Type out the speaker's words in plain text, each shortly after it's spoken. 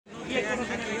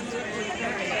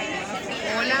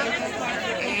Hola,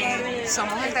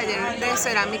 somos el taller de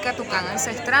cerámica Tucán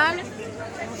Ancestral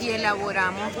y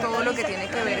elaboramos todo lo que tiene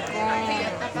que ver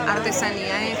con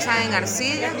artesanía hecha en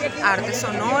arcilla, arte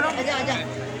sonoro.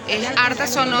 Es arte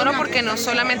sonoro porque no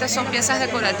solamente son piezas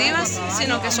decorativas,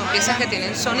 sino que son piezas que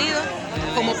tienen sonido,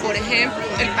 como por ejemplo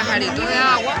el pajarito de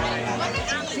agua,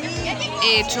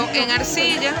 hecho en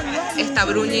arcilla, está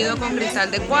bruñido con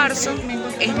cristal de cuarzo,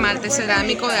 esmalte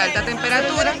cerámico de alta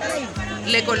temperatura,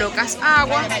 le colocas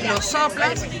agua, lo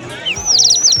soplas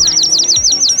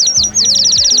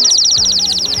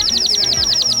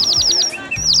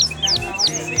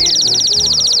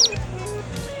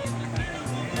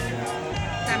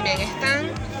También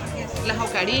están las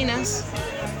ocarinas,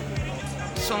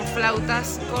 son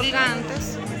flautas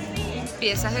colgantes,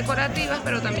 piezas decorativas,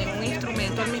 pero también un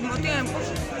instrumento al mismo tiempo.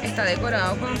 Está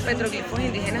decorado con petroglifos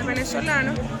indígenas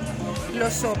venezolanos.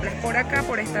 Lo soplas por acá,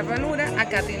 por esta ranura.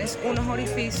 Acá tienes unos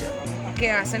orificios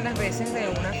que hacen las veces de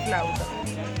una flauta.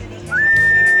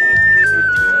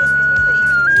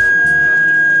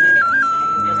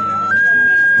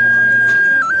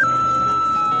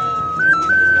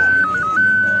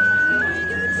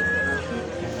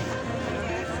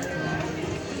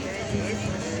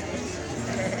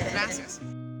 Gracias.